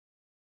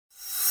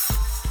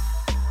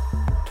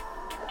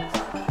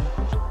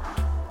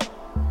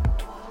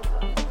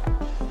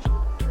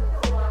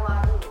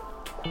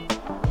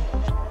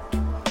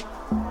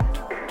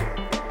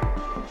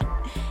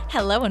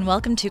Hello and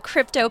welcome to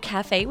Crypto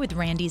Café with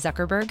Randi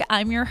Zuckerberg.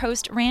 I'm your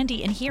host,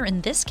 Randi, and here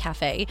in this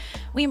cafe,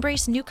 we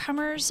embrace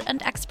newcomers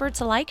and experts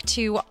alike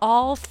to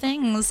all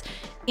things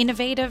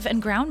innovative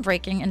and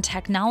groundbreaking in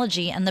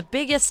technology. And the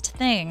biggest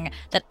thing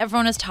that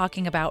everyone is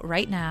talking about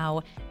right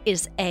now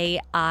is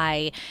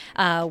AI.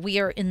 We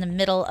are in the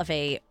middle of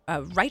a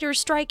writer's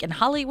strike in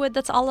Hollywood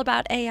that's all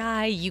about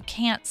AI. You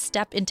can't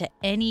step into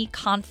any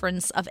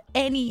conference of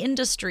any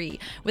industry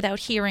without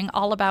hearing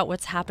all about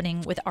what's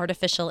happening with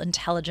artificial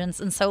intelligence.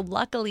 And so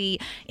luckily,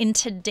 in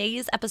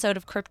today's episode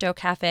of Crypto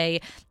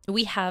Cafe,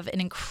 we have an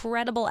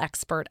incredible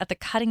expert at the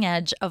cutting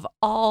edge of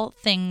all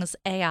things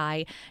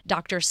AI,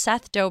 Dr.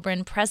 Seth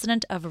Dobrin,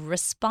 president of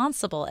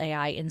Responsible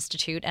AI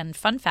Institute. And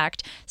fun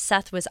fact,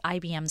 Seth was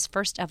IBM's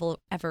first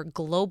ever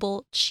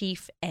global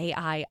chief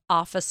AI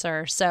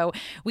officer. So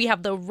we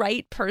have the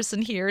right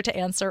person here to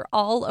answer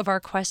all of our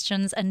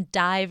questions and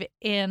dive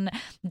in.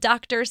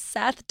 Dr.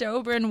 Seth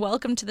Dobrin,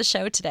 welcome to the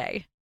show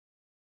today.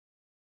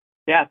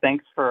 Yeah,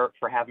 thanks for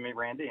having me,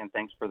 Randi, and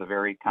thanks for the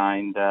very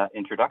kind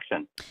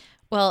introduction.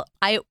 Well,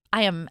 I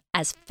am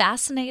as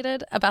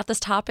fascinated about this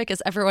topic as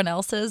everyone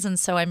else is, and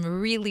so I'm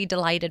really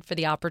delighted for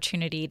the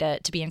opportunity to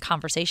be in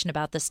conversation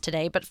about this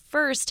today. But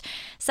first,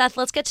 Seth,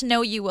 let's get to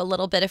know you a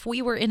little bit. If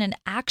we were in an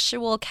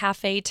actual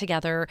cafe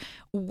together,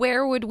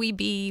 where would we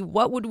be?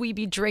 What would we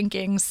be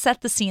drinking? Set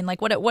the scene. Like,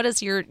 what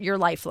does your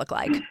life look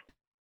like?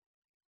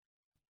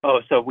 Oh,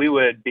 so we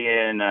would be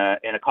in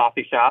a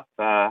coffee shop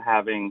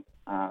having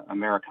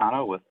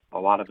Americano with a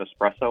lot of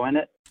espresso in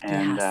it.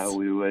 And Yes.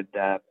 we would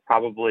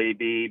probably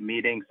be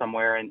meeting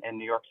somewhere in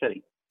New York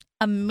City.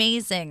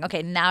 Amazing.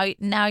 Okay,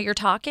 now you're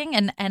talking,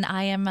 and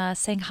I am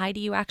saying hi to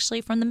you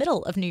actually from the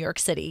middle of New York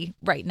City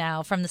right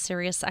now, from the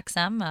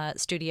SiriusXM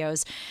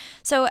studios.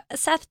 So,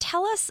 Seth,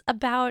 tell us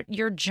about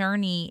your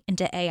journey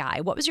into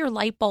AI. What was your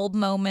light bulb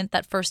moment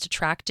that first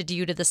attracted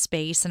you to the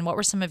space, and what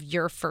were some of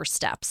your first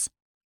steps?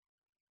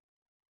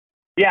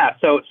 Yeah,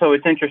 so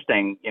it's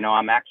interesting. You know,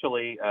 I'm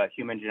actually a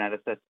human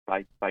geneticist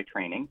by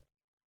training,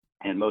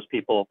 and most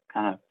people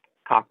kind of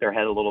cock their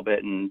head a little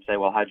bit and say,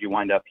 "Well, how'd you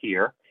wind up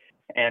here?"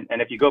 And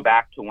if you go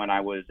back to when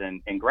I was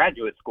in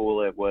graduate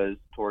school, it was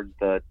towards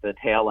the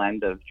tail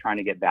end of trying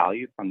to get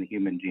value from the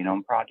Human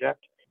Genome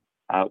Project.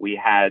 We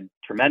had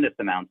tremendous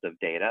amounts of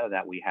data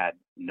that we had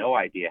no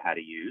idea how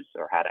to use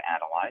or how to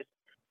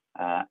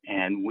analyze,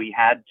 and we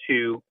had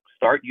to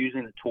start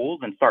using the tools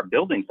and start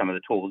building some of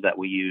the tools that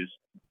we use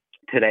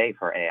today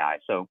for AI.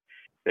 So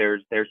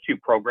there's two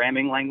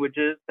programming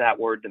languages that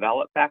were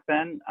developed back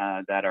then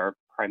that are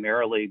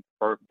primarily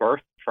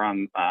birthed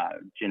from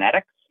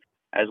genetics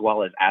as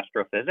well as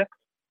astrophysics,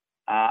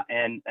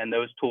 and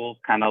those tools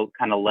kind of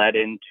led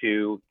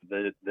into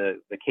the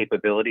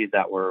capabilities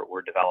that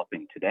we're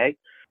developing today.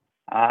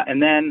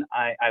 And then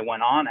I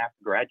went on after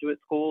graduate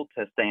school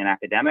to stay in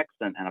academics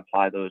and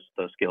apply those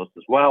skills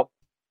as well,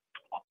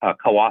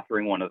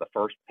 co-authoring one of the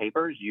first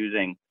papers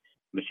using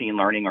machine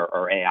learning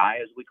or AI,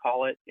 as we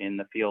call it, in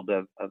the field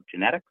of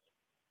genetics.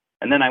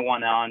 And then I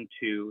went on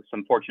to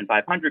some Fortune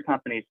 500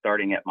 companies,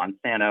 starting at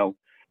Monsanto,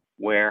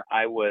 where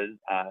I was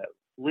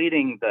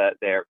leading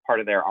their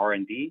part of their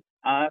R&D,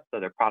 so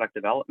their product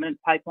development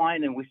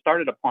pipeline. And we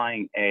started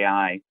applying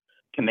AI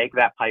to make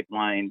that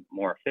pipeline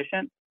more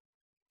efficient,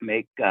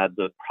 make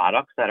the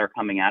products that are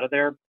coming out of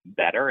there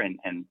better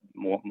and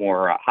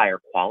more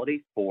higher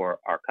quality for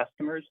our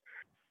customers.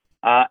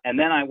 And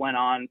then I went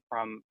on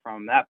from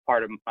that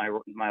part of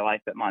my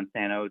life at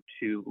Monsanto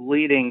to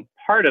leading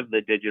part of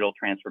the digital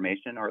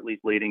transformation, or at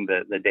least leading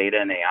the data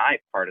and AI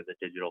part of the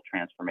digital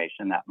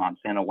transformation that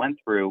Monsanto went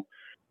through,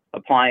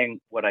 applying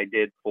what I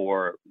did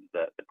for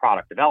the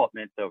product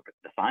development, so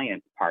the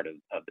science part of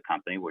the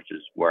company, which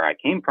is where I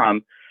came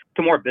from,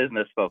 to more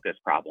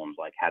business-focused problems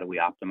like how do we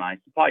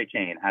optimize supply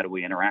chain? How do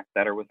we interact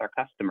better with our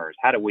customers?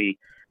 How do we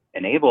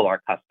enable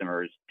our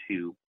customers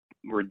to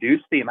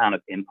reduce the amount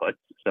of inputs,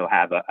 so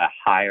have a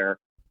higher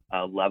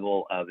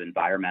level of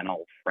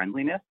environmental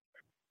friendliness,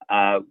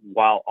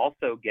 while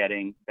also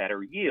getting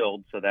better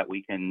yield so that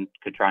we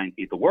could try and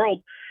feed the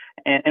world.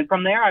 And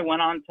from there, I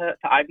went on to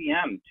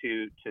IBM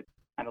to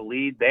kind of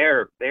lead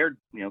their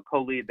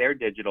co-lead their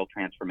digital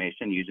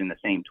transformation using the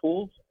same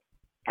tools,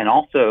 and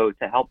also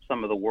to help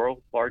some of the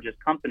world's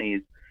largest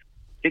companies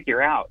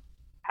figure out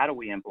how do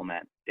we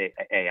implement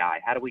AI,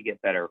 how do we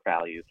get better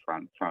value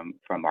from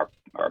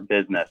our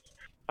business.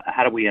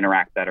 How do we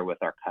interact better with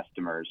our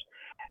customers?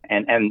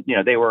 And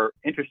they were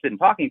interested in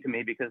talking to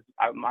me because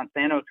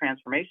Monsanto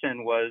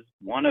transformation was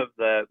one of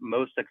the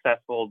most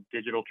successful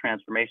digital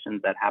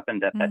transformations that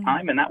happened at that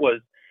time. And that was,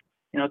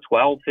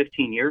 12,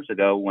 15 years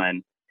ago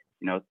when,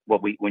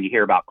 when you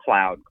hear about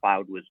cloud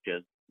was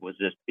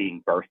just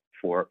being birthed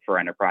for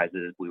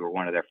enterprises. We were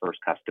one of their first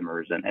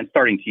customers and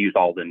starting to use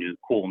all the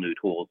cool new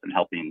tools and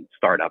helping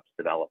startups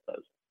develop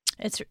those.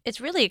 It's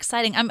really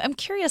exciting. I'm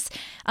curious,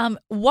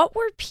 what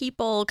were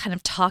people kind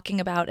of talking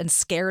about and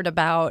scared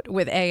about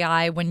with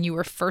AI when you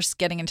were first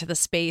getting into the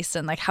space,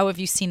 and like how have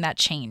you seen that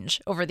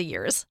change over the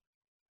years?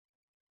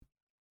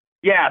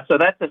 Yeah, so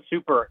that's a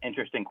super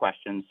interesting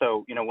question.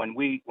 So, when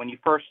you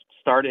first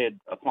started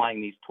applying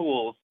these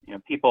tools,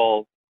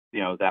 people,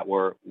 that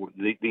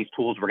these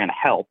tools were going to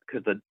help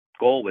because the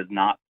goal was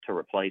not to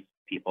replace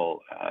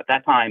people at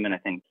that time. And I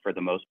think for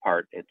the most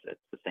part, it's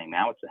the same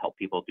now. It's to help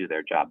people do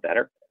their job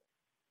better.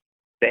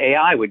 The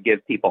AI would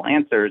give people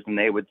answers and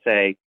they would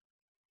say,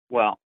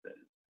 well,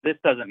 this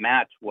doesn't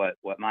match what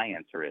my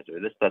answer is, or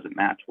this doesn't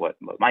match what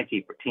my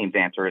team's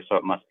answer is, so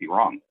it must be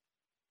wrong.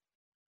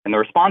 And the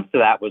response to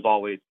that was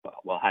always,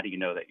 well, how do you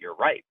know that you're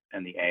right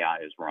and the AI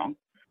is wrong?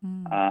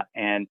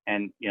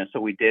 So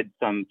we did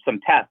some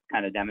tests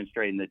kind of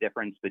demonstrating the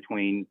difference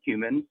between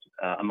humans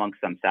amongst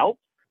themselves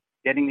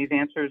getting these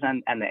answers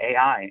and the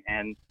AI.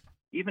 And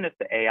even if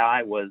the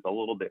AI was a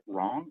little bit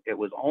wrong, it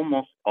was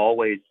almost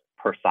always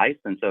precise.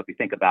 And so if you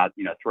think about,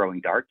 throwing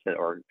darts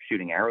or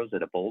shooting arrows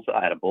at a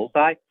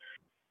bullseye,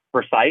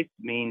 precise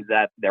means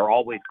that they're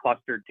always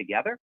clustered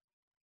together,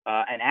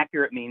 and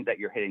accurate means that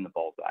you're hitting the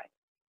bullseye.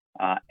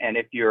 And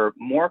if you're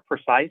more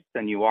precise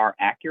than you are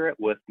accurate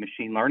with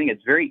machine learning,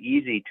 it's very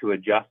easy to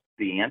adjust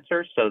the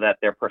answers so that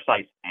they're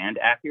precise and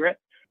accurate.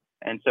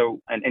 And so,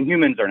 and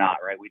humans are not,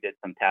 right? We did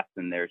some tests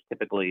and there's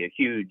typically a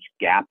huge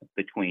gap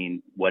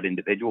between what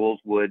individuals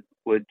would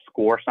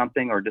score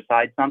something or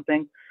decide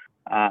something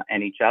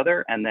and each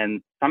other. And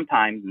then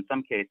sometimes, in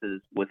some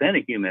cases, within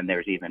a human,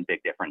 there's even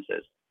big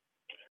differences.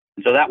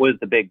 And so that was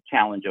the big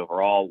challenge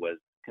overall, was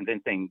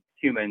convincing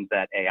humans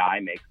that AI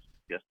makes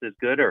just as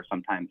good or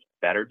sometimes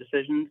better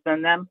decisions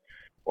than them,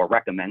 or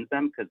recommends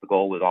them, because the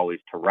goal was always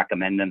to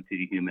recommend them to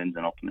the humans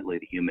and ultimately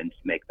the humans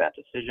make that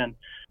decision.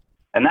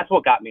 And that's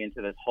what got me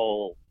into this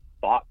whole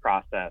thought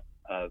process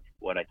of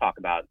what I talk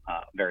about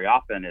very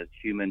often is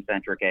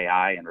human-centric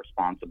AI and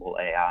responsible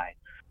AI.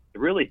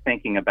 Really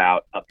thinking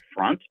about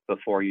upfront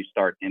before you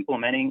start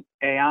implementing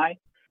AI,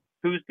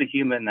 who's the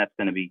human that's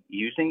going to be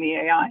using the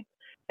AI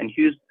and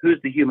who's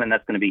the human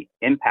that's going to be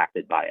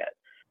impacted by it.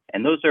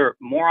 And those are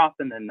more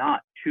often than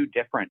not two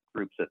different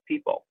groups of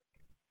people.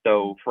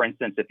 So for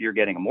instance, if you're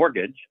getting a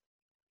mortgage,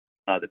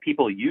 the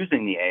people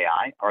using the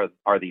AI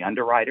are the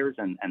underwriters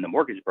and the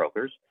mortgage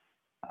brokers,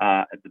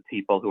 the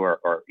people who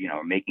are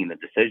making the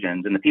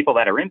decisions, and the people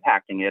that are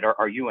impacting it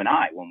are you and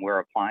I when we're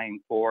applying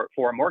for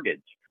a mortgage.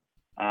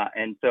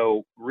 And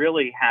so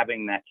really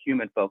having that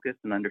human focus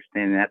and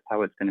understanding that's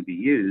how it's going to be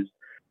used,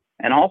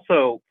 and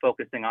also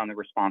focusing on the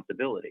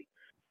responsibility.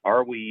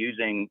 Are we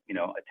using,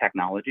 a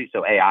technology?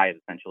 So AI is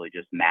essentially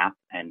just math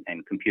and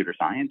computer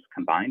science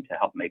combined to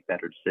help make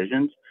better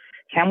decisions.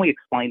 Can we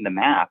explain the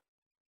math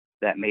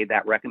that made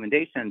that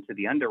recommendation to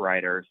the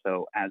underwriter?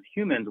 So as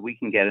humans, we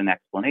can get an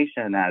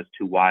explanation as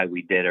to why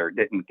we did or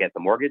didn't get the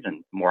mortgage.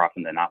 And more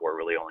often than not, we're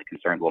really only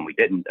concerned when we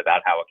didn't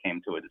about how it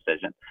came to a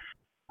decision.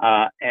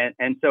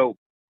 And so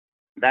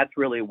that's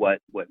really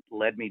what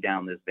led me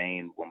down this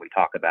vein when we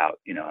talk about,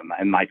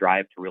 my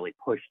drive to really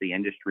push the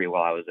industry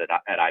while I was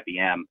at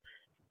IBM,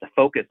 to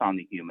focus on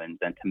the humans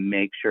and to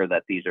make sure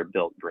that these are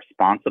built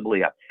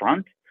responsibly up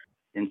front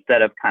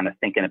instead of kind of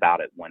thinking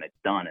about it when it's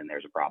done and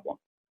there's a problem.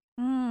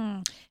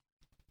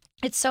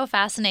 It's so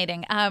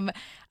fascinating.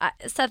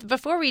 Seth,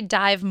 before we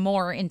dive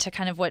more into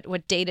kind of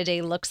what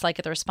day-to-day looks like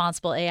at the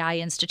Responsible AI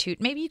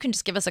Institute, maybe you can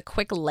just give us a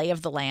quick lay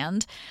of the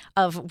land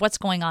of what's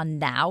going on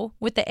now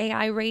with the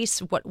AI race,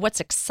 what's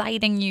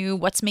exciting you,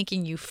 what's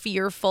making you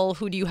fearful,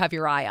 who do you have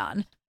your eye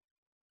on?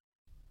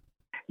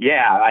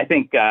 Yeah, I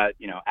think,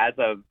 as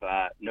of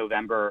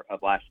November of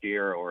last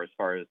year, or as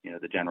far as,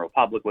 the general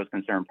public was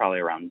concerned, probably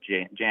around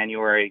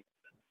January,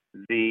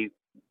 the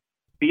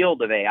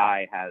field of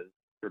AI has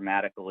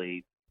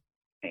dramatically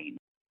changed.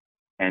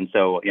 And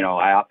so,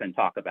 I often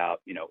talk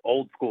about,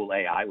 old school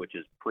AI, which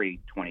is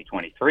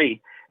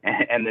pre-2023,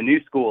 and the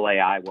new school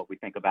AI, what we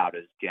think about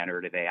is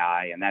generative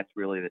AI. And that's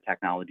really the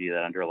technology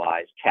that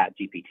underlies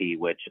ChatGPT,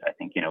 which I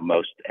think,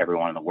 most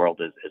everyone in the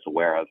world is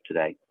aware of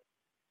today.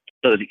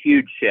 So there's a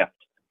huge shift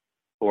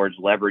towards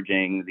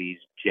leveraging these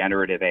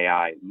generative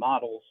AI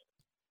models.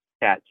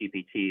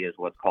 ChatGPT is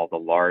what's called a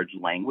large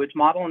language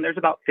model, and there's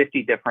about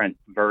 50 different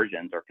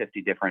versions or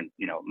 50 different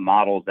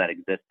models that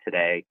exist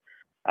today,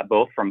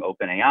 both from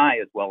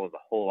OpenAI as well as a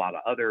whole lot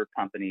of other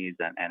companies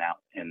and out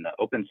in the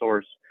open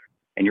source.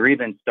 And you're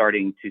even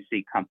starting to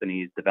see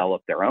companies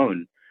develop their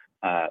own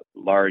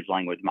large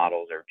language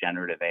models or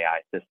generative AI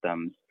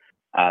systems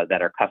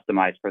that are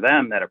customized for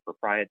them, that are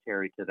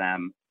proprietary to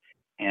them.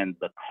 And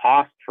the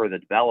cost for the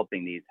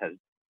developing these has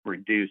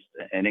reduced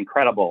an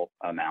incredible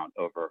amount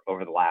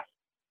over the last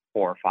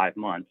 4 or 5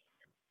 months,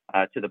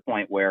 to the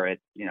point where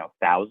it's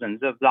thousands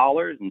of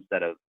dollars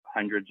instead of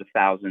hundreds of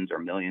thousands or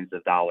millions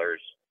of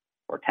dollars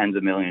or tens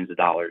of millions of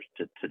dollars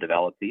to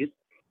develop these.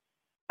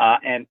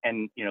 And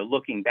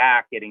looking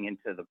back, getting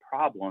into the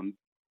problem,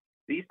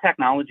 these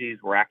technologies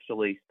were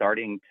actually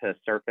starting to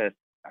surface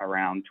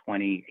around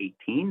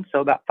 2018, so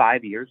about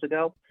 5 years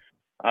ago,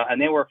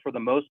 and they were for the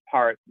most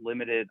part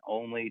limited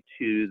only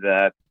to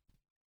the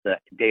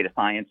data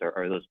science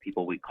or those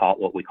people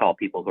what we call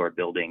people who are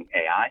building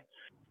AI,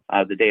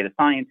 the data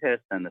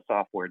scientists and the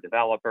software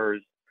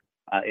developers,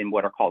 in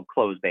what are called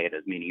closed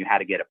betas, meaning you had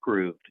to get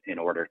approved in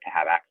order to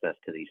have access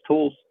to these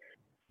tools.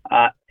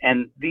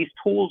 And these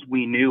tools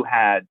we knew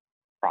had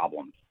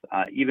problems,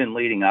 even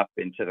leading up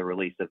into the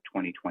release of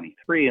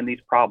 2023. And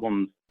these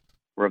problems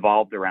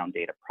revolved around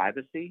data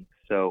privacy.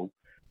 So,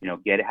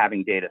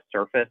 having data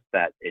surface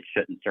that it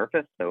shouldn't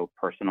surface. So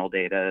personal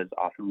data is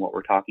often what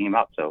we're talking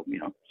about. So,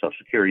 social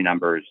security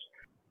numbers,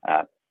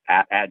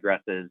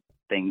 addresses,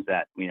 things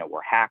that,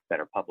 were hacked that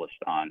are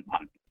published on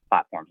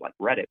platforms like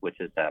Reddit, which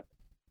is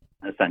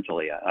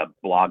essentially a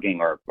blogging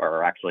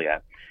or actually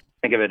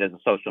think of it as a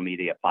social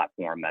media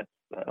platform that's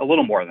a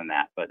little more than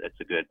that, but it's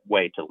a good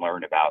way to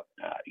learn about,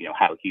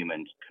 how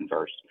humans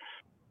converse.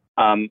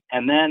 And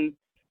then,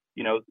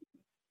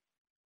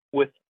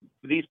 with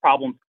these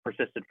problems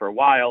persisted for a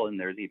while, and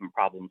there's even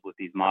problems with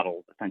these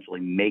models essentially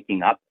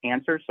making up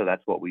answers. So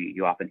that's what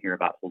you often hear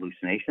about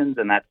hallucinations,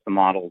 and that's the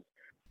models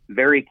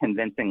very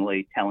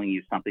convincingly telling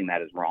you something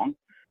that is wrong,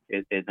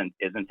 is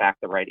in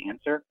fact the right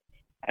answer.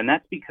 And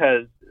that's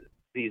because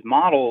these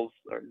models,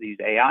 or these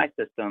AI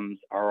systems,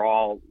 are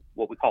all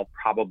what we call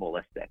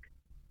probabilistic.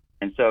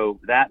 And so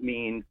that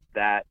means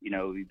that,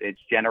 it's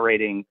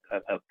generating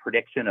a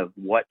prediction of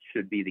what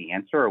should be the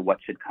answer or what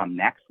should come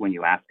next when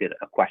you ask it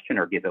a question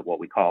or give it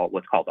what's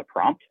called a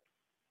prompt.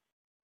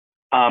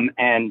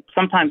 And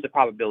sometimes the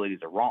probabilities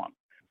are wrong,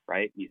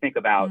 right? You think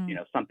about,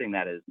 something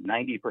that is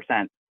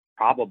 90%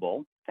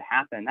 probable to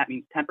happen. That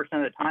means 10%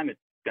 of the time it's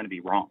going to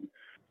be wrong.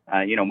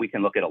 We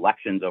can look at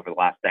elections over the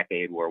last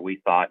decade where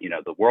we thought,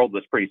 the world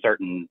was pretty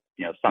certain,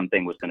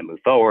 something was going to move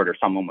forward or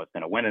someone was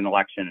going to win an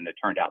election, and it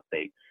turned out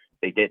they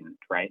didn't,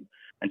 right?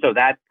 And so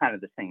that's kind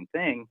of the same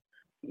thing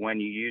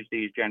when you use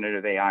these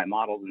generative AI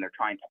models and they're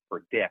trying to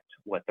predict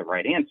what the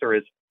right answer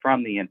is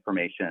from the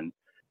information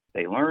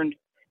they learned.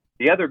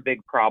 The other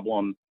big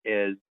problem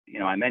is,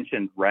 I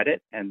mentioned Reddit,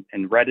 and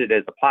Reddit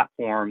is a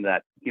platform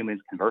that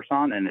humans converse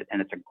on, and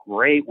it's a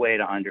great way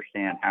to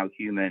understand how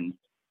humans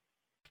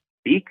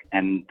speak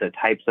and the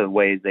types of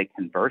ways they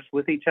converse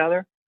with each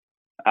other.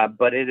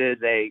 But it is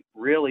a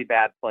really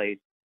bad place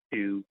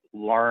to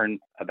learn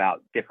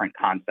about different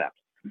concepts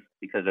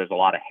because there's a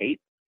lot of hate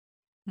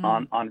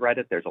on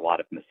Reddit. There's a lot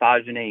of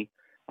misogyny.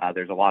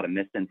 There's a lot of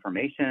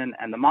misinformation,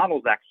 and the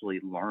models actually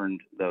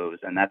learned those.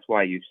 And that's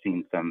why you've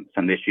seen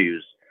some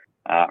issues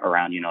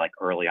around, like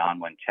early on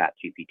when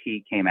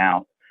ChatGPT came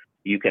out.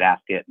 You could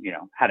ask it,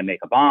 how to make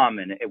a bomb,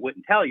 and it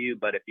wouldn't tell you,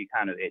 but if you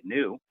it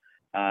knew.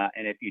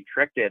 And if you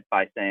tricked it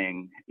by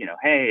saying,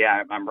 hey,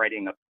 I'm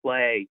writing a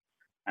play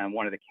and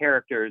one of the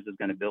characters is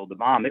going to build a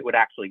bomb, it would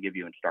actually give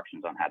you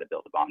instructions on how to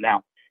build a bomb.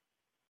 Now,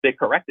 they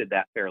corrected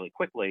that fairly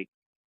quickly,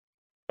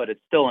 but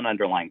it's still an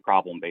underlying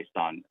problem based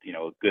on,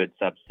 a good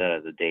subset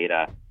of the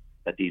data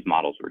that these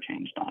models were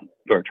trained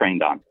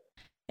on.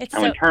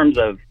 In terms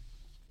of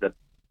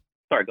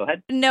sorry, go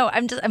ahead. No,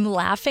 I'm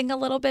laughing a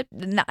little bit.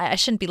 I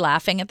shouldn't be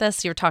laughing at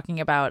this. You're talking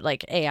about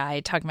like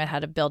AI, talking about how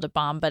to build a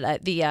bomb,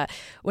 but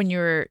when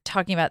you're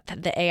talking about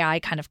the AI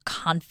kind of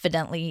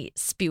confidently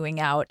spewing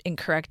out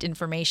incorrect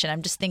information,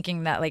 I'm just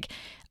thinking that like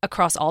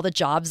across all the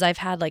jobs I've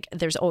had, like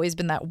there's always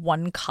been that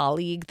one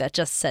colleague that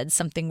just said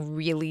something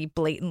really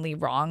blatantly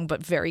wrong,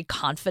 but very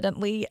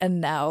confidently. And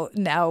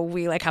now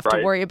we like have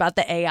to worry about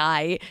the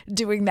AI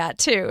doing that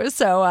too.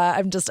 So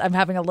I'm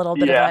having a little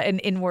bit of an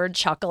inward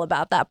chuckle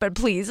about that, but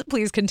please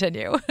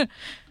continue.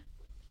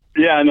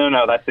 Yeah,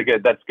 no, that's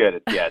good.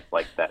 It's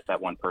like that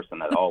one person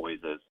that always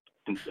is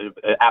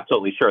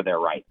absolutely sure they're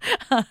right.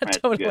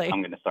 Totally.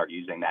 I'm going to start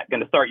using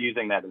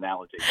that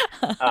analogy.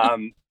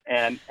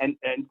 And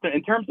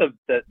in terms of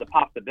the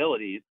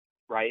possibilities,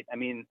 right? I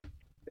mean,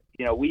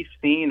 we've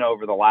seen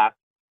over the last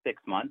 6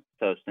 months,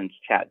 so since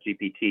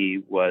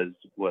ChatGPT was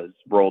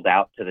rolled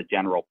out to the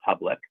general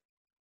public,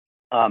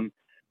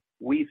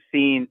 we've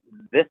seen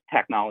this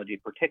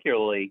technology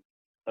particularly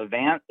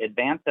advance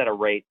at a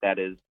rate that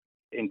is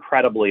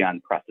incredibly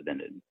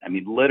unprecedented. I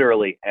mean,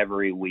 literally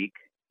every week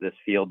this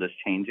field is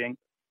changing.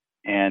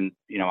 And,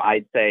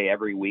 I'd say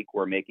every week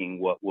we're making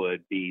what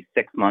would be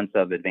 6 months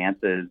of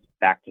advances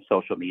back to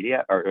social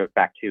media or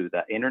back to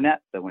the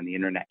internet. So when the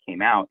internet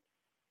came out,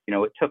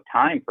 it took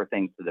time for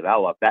things to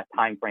develop. That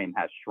time frame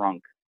has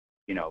shrunk,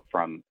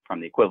 from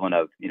the equivalent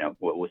of,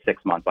 what was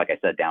 6 months, like I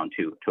said, down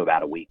to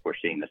about a week. We're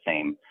seeing the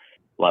same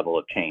level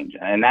of change.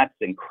 And that's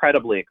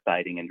incredibly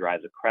exciting and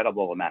drives a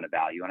credible amount of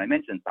value. And I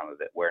mentioned some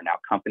of it where now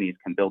companies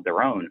can build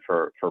their own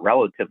for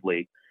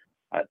relatively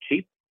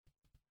cheap.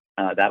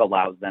 That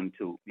allows them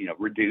to,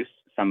 reduce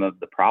some of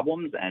the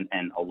problems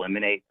and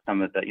eliminate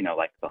some of the,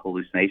 like the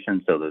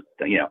hallucinations. So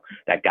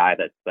that guy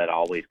that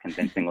always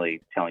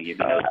convincingly telling you he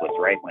knows what's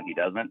right when he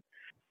doesn't.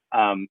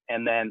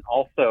 And then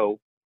also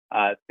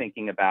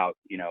thinking about,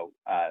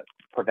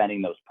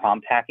 preventing those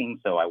prompt hacking.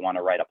 So I want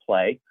to write a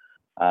play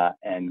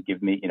and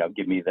give me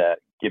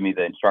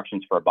the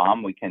instructions for a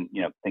bomb. We can,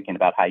 thinking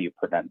about how you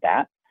prevent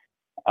that.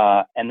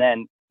 And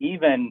then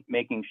even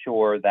making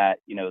sure that,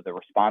 the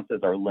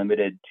responses are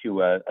limited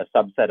to a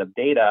subset of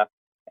data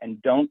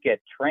and don't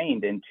get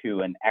trained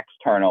into an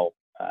external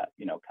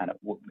kind of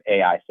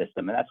AI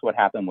system. And that's what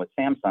happened with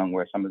Samsung,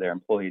 where some of their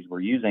employees were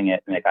using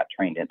it and it got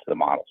trained into the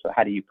model. So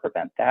how do you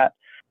prevent that?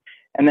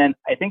 And then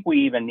I think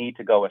we even need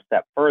to go a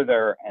step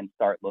further and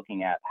start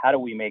looking at how do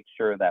we make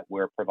sure that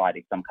we're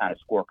providing some kind of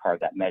scorecard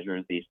that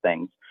measures these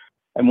things.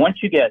 And once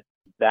you get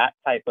that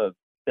type of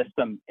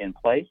system in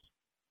place,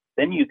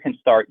 then you can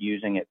start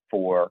using it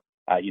for,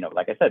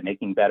 like I said,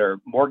 making better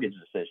mortgage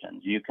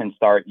decisions. You can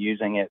start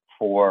using it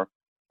for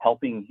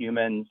helping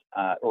humans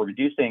or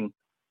reducing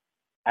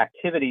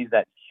activities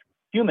that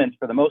humans,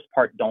 for the most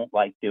part, don't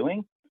like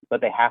doing,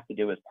 but they have to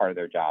do as part of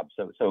their job.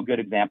 So a good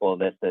example of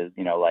this is,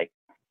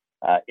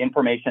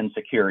 information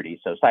security.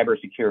 So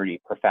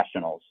cybersecurity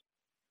professionals,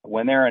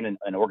 when they're in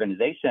an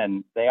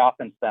organization, they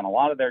often spend a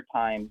lot of their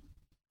time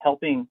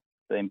helping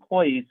the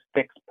employees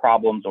fix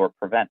problems or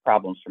prevent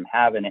problems from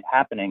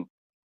happening.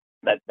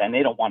 Then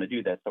they don't want to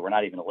do this. So we're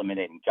not even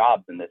eliminating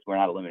jobs in this. We're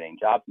not eliminating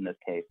jobs in this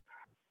case.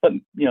 But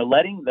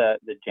letting the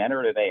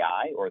generative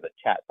AI or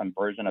some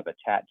version of a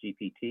chat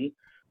GPT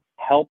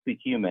help the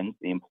humans,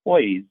 the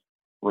employees,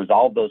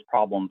 resolve those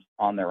problems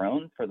on their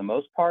own for the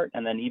most part,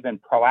 and then even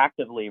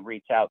proactively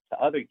reach out to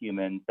other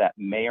humans that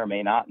may or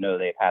may not know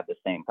they've had the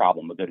same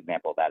problem. A good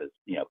example of that is,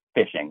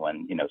 phishing,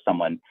 when,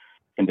 someone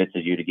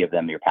convinces you to give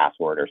them your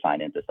password or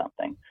sign into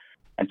something.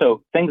 And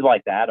so things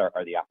like that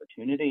are the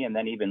opportunity. And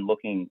then even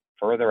looking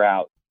further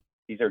out,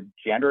 these are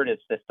generative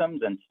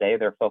systems, and today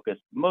they're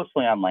focused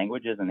mostly on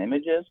languages and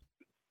images.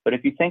 But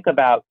if you think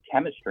about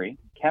chemistry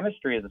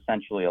is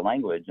essentially a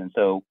language. And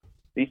so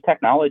these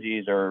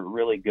technologies are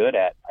really good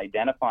at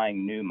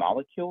identifying new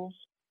molecules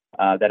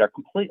that are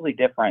completely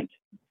different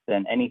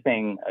than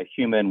anything a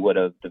human would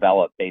have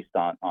developed based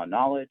on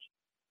knowledge.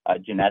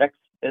 Genetics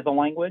is a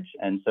language,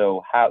 and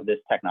so how this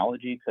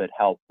technology could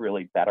help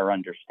really better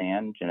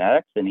understand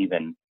genetics and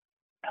even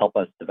help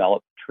us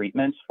develop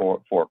treatments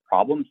for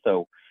problems.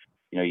 So,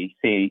 you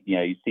see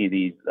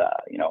these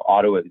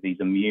these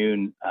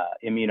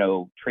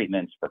immuno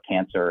treatments for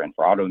cancer and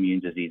for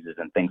autoimmune diseases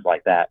and things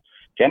like that.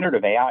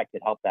 Generative AI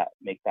could help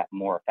make that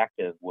more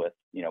effective with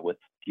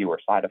fewer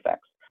side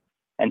effects.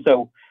 And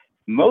so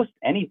most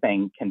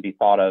anything can be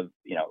thought of,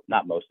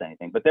 not most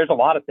anything, but there's a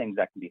lot of things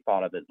that can be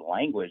thought of as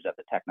language that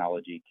the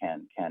technology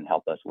can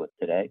help us with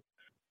today.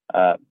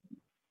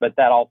 But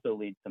that also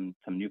leads to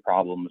some new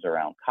problems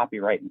around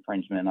copyright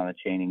infringement on the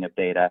chaining of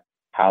data,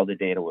 how the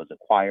data was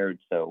acquired.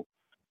 So,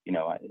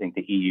 I think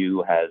the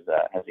EU has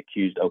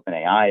accused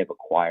OpenAI of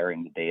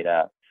acquiring the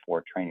data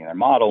for training their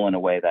model in a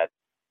way that's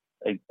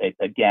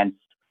against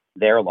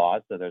their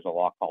laws. So there's a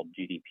law called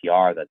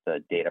GDPR, that's a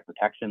data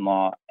protection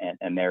law, and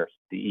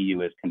the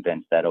EU is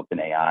convinced that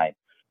OpenAI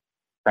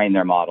trained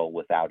their model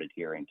without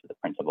adhering to the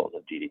principles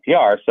of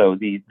GDPR. So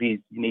these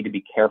you need to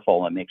be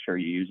careful and make sure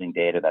you're using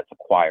data that's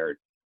acquired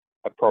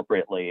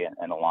appropriately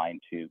and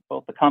aligned to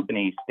both the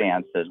company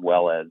stance as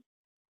well as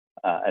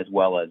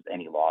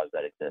any laws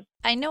that exist.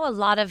 I know a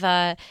lot of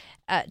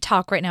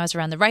talk right now is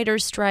around the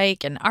writers'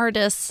 strike and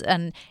artists.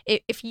 And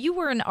if you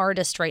were an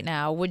artist right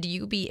now, would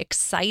you be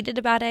excited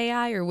about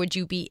AI, or would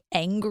you be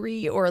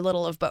angry, or a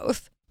little of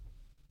both?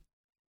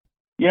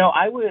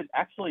 I would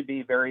actually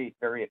be very,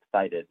 very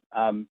excited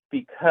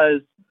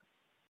because,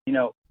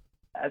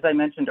 as I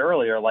mentioned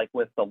earlier, like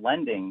with the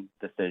lending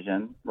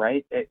decision,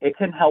 right, it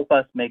can help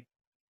us make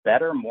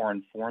better, more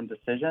informed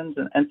decisions.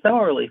 And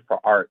similarly for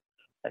art,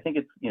 I think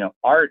it's,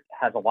 art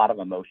has a lot of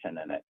emotion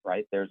in it,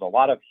 right? There's a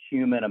lot of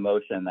human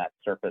emotion that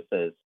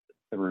surfaces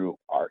through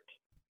art.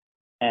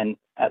 And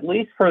at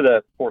least for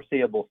the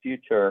foreseeable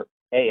future,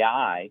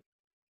 AI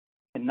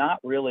cannot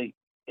really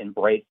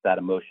embrace that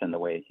emotion the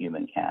way a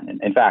human can.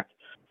 And in fact,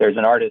 there's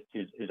an artist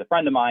who's a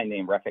friend of mine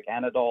named Refik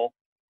Anadol.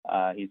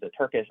 He's a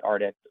Turkish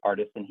artist,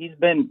 and he's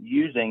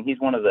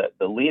one of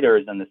the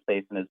leaders in the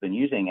space and has been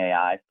using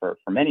AI for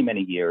many,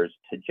 many years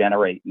to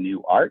generate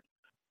new art.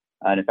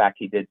 And in fact,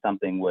 he did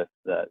something with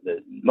the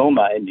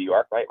MoMA in New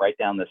York, right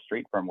down the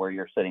street from where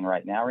you're sitting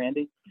right now,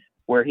 Randy,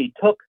 where he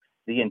took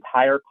the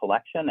entire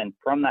collection, and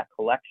from that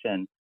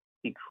collection,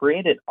 he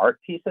created art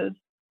pieces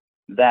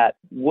that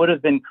would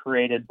have been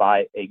created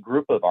by a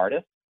group of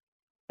artists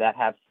that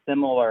have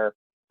similar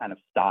kind of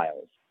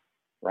styles,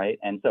 right?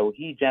 And so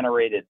he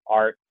generated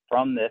art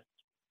from this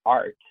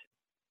art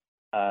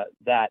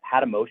that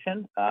had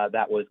emotion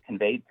that was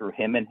conveyed through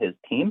him and his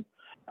team.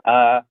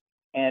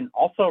 And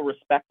also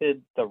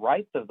respected the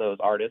rights of those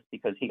artists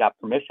because he got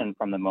permission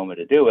from the MoMA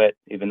to do it.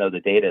 Even though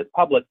the data is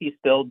public, he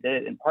still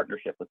did it in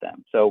partnership with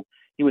them. So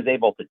he was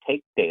able to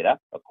take data,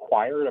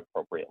 acquire it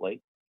appropriately,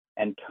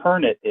 and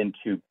turn it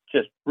into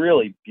just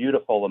really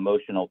beautiful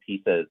emotional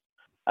pieces.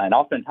 And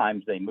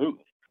oftentimes they move,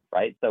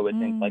 right? So it's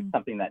like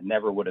something that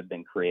never would have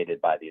been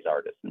created by these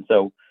artists. And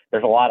so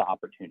there's a lot of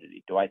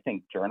opportunity. Do I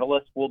think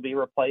journalists will be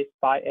replaced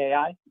by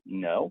AI?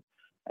 No.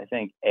 I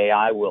think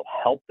AI will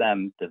help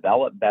them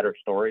develop better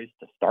stories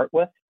to start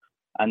with,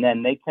 and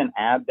then they can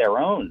add their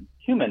own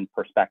human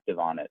perspective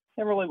on it.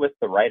 Similarly with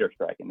the writer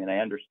strike. I mean, I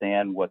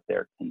understand what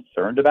they're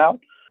concerned about,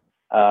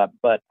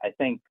 but I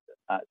think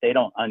they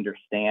don't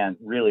understand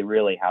really,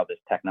 really how this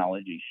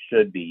technology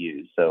should be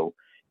used. So,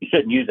 you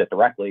shouldn't use it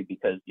directly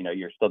because,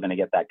 you're still going to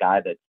get that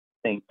guy that's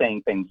saying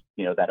things,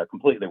 that are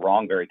completely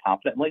wrong very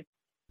confidently.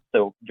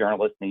 So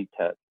journalists need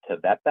to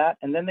vet that,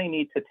 and then they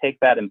need to take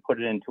that and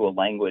put it into a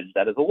language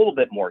that is a little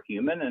bit more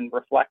human and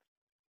reflects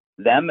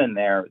them and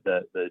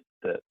the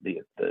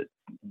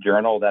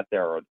journal that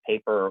they're, or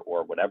paper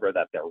or whatever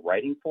that they're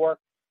writing for,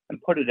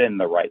 and put it in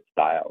the right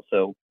style.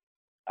 So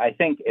I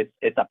think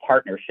it's a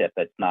partnership.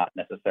 It's not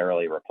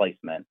necessarily a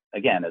replacement,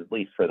 again, at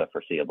least for the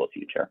foreseeable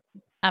future.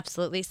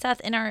 Absolutely.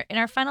 Seth, in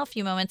our final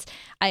few moments,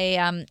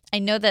 I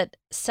know that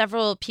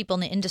several people in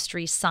the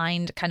industry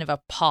signed kind of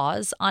a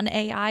pause on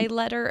AI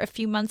letter a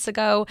few months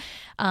ago.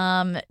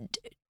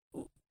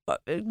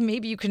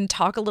 Maybe you can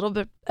talk a little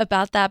bit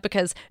about that,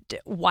 because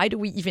why do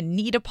we even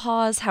need a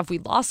pause? Have we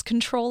lost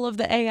control of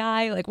the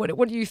AI? Like,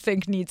 what do you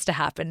think needs to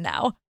happen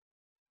now?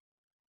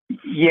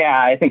 Yeah,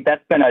 I think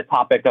that's been a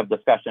topic of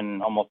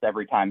discussion almost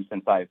every time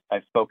since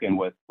I've spoken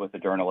with a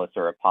journalist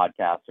or a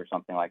podcast or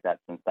something like that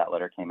since that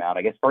letter came out.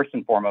 I guess first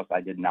and foremost,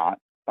 I did not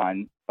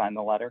sign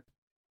the letter.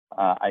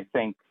 I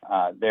think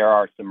there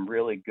are some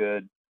really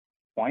good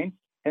points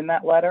in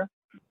that letter,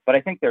 but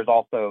I think there's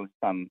also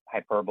some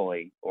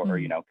hyperbole or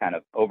kind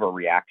of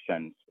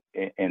overreactions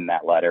in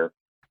that letter,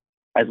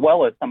 as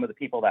well as some of the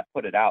people that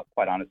put it out,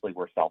 quite honestly,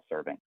 were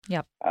self-serving.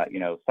 Yep.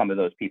 Some of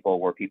those people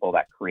were people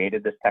that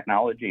created this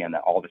technology, and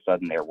that all of a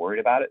sudden they're worried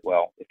about it.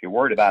 Well, if you're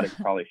worried about it,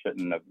 you probably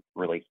shouldn't have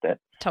released it.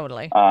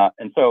 Totally.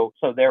 And so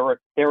there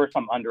were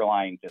some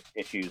underlying just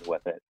issues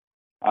with it.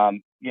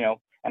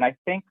 And I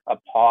think a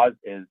pause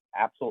is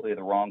absolutely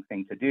the wrong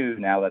thing to do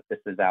now that this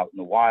is out in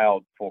the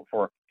wild for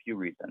a few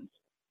reasons.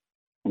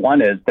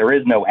 One is there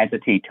is no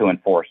entity to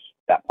enforce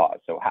that pause.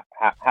 So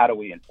how do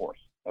we enforce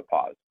a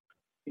pause?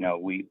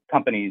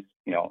 Companies,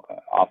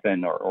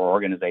 often or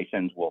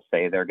organizations will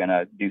say they're going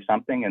to do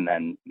something and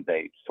then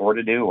they sort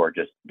of do or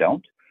just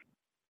don't.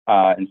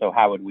 And so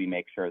how would we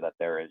make sure that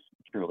there is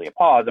truly a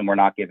pause and we're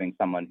not giving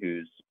someone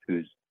who's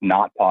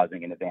not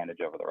pausing an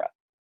advantage over the rest?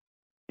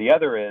 The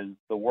other is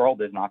the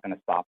world is not going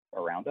to stop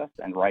around us.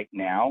 And right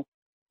now,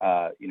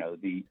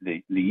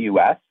 the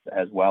U.S.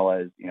 as well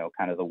as,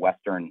 kind of the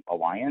Western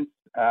alliance,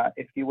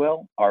 if you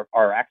will,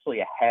 are actually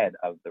ahead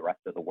of the rest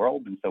of the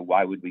world. And so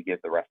why would we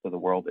give the rest of the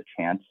world a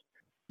chance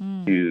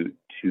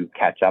to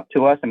catch up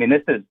to us? I mean,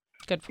 this is,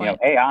 good point.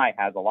 AI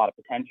has a lot of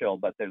potential,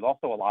 but there's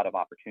also a lot of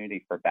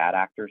opportunity for bad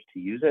actors to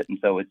use it. And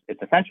so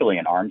it's essentially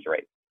an arms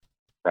race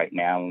right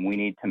now. And we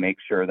need to make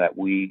sure that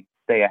we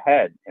stay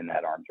ahead in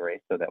that arms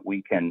race so that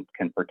we can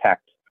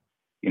protect,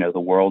 the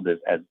world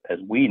as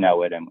we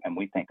know it and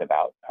we think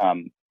about.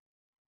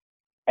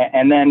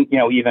 And then,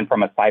 even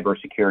from a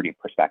cybersecurity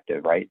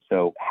perspective, right?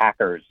 So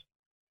hackers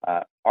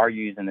are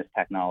using this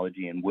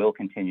technology and will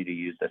continue to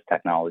use this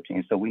technology.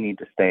 And so we need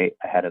to stay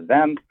ahead of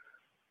them.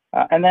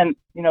 And then,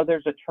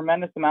 there's a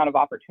tremendous amount of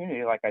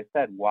opportunity. Like I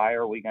said, why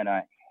are we going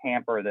to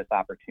hamper this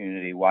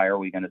opportunity? Why are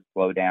we going to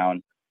slow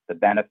down the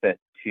benefit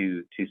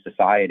to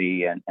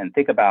society and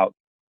think about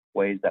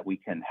ways that we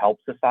can help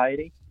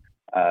society,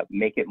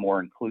 make it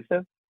more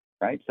inclusive,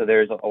 right? So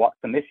there's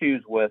some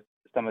issues with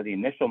some of the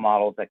initial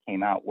models that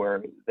came out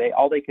where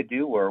all they could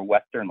do were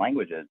Western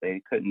languages.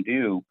 They couldn't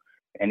do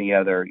any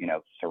other,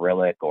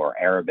 Cyrillic or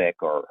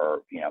Arabic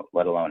or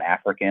let alone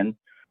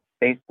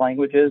African-based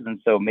languages. And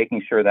so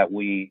making sure that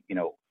we,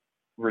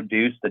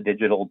 reduce the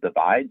digital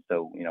divide.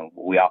 So,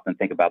 we often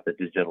think about the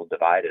digital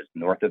divide as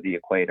north of the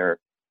equator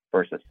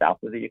versus south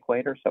of the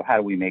equator. So how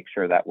do we make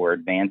sure that we're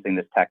advancing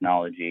this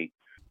technology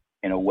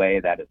in a way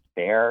that is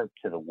fair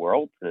to the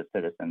world, to the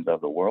citizens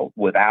of the world,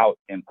 without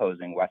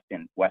imposing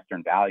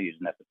Western values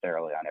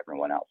necessarily on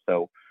everyone else?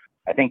 So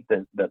I think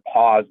the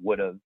pause would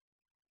have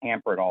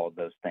hampered all of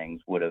those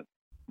things, would have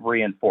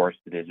reinforced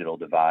the digital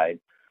divide,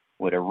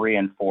 would have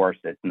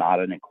reinforced it's not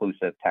an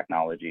inclusive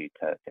technology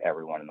to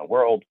everyone in the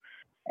world.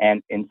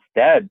 And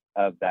instead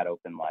of that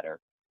open letter,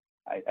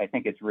 I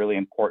think it's really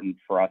important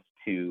for us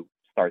to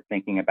start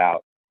thinking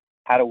about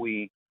how do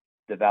we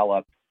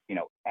develop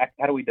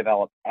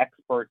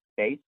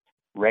expert-based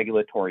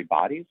regulatory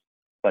bodies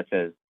such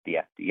as the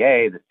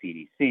FDA, the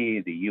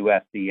CDC, the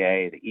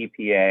USDA, the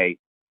EPA,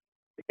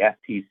 the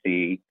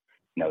FTC,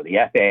 the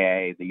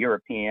FAA, the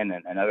European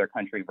and other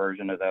country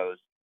version of those.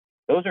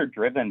 Those are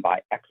driven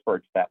by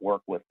experts that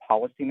work with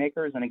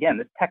policymakers. And again,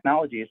 this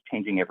technology is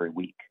changing every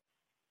week.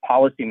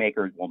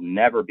 Policymakers will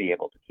never be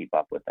able to keep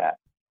up with that.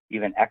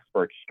 Even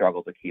experts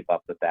struggle to keep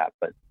up with that,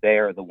 but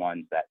they're the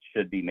ones that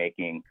should be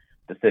making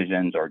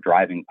decisions or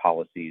driving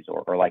policies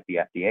or like the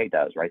FDA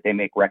does, right? They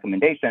make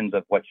recommendations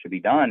of what should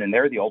be done, and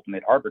they're the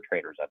ultimate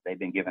arbitrators of. They've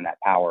been given that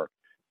power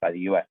by the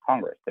U.S.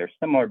 Congress. There's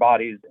similar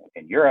bodies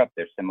in Europe.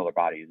 There's similar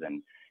bodies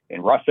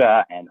in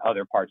Russia and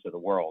other parts of the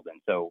world.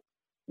 And so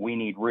we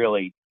need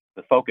really,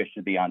 the focus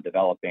should be on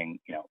developing,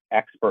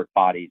 expert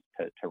bodies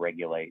to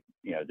regulate,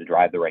 to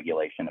drive the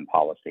regulation and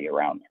policy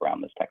around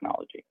this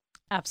technology.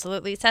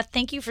 Absolutely. Seth,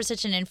 thank you for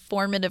such an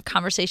informative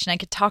conversation. I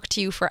could talk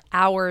to you for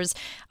hours.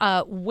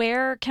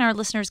 Where can our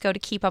listeners go to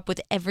keep up with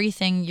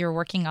everything you're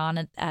working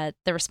on at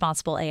the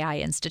Responsible AI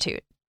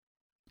Institute?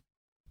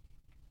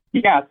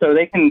 Yeah, so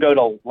they can go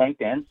to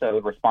LinkedIn. So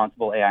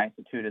Responsible AI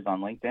Institute is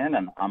on LinkedIn,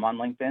 and I'm on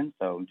LinkedIn.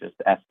 So just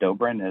S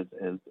Dobrin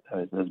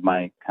is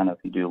my kind of,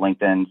 if you do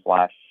LinkedIn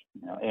slash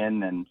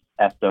in and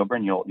S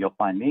Dobrin, you'll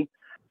find me.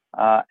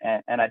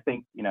 And I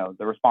think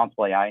the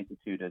Responsible AI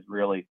Institute is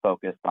really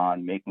focused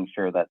on making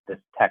sure that this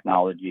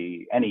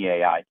technology, any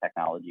AI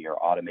technology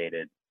or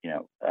automated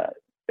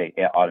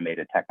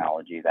automated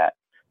technology that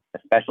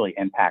especially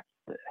impacts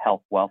the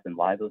health, wealth, and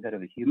livelihood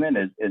of a human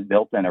is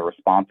built in a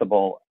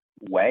responsible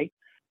way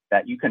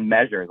that you can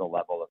measure the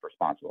level of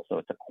responsible. So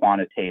it's a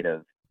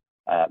quantitative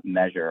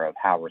measure of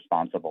how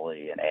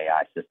responsibly an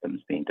AI system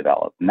is being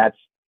developed. And that's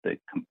the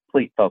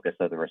complete focus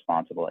of the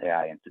Responsible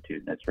AI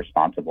Institute, and it's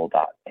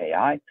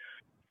responsible.ai.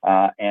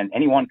 And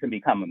anyone can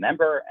become a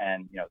member,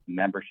 and it's a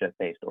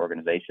membership-based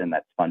organization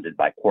that's funded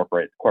by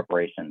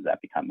corporations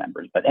that become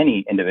members. But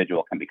any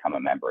individual can become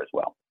a member as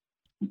well.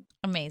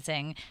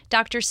 Amazing.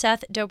 Dr.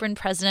 Seth Dobrin,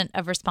 president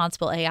of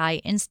Responsible AI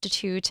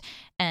Institute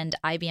and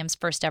IBM's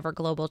first ever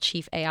global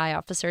chief AI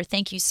officer,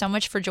 thank you so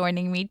much for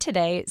joining me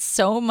today.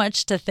 So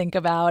much to think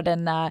about.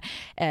 And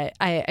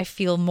I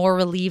feel more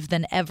relieved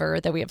than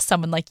ever that we have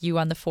someone like you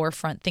on the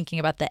forefront thinking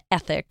about the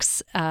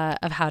ethics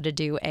of how to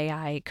do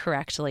AI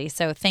correctly.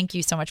 So thank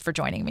you so much for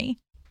joining me.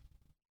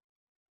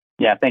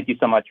 Yeah, thank you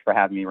so much for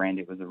having me,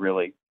 Randy. It was a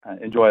really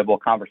enjoyable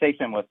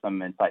conversation with some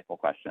insightful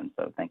questions.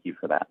 So thank you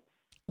for that.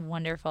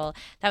 Wonderful.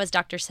 That was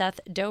Dr. Seth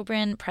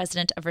Dobrin,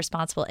 president of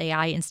Responsible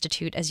AI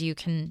Institute. As you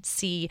can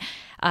see,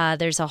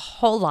 there's a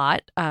whole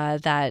lot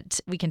that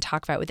we can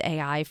talk about with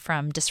AI,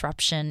 from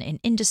disruption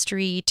in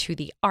industry to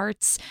the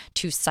arts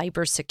to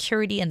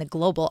cybersecurity and the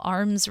global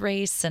arms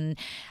race. And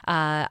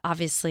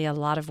obviously, a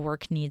lot of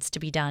work needs to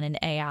be done in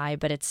AI,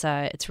 but it's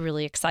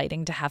really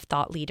exciting to have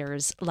thought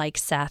leaders like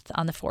Seth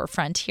on the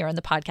forefront here on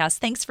the podcast.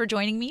 Thanks for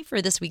joining me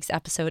for this week's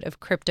episode of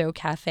Crypto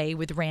Café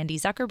with Randi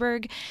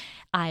Zuckerberg.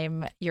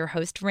 I'm your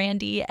host,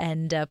 Randi,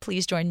 and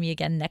please join me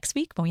again next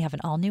week when we have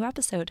an all-new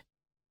episode.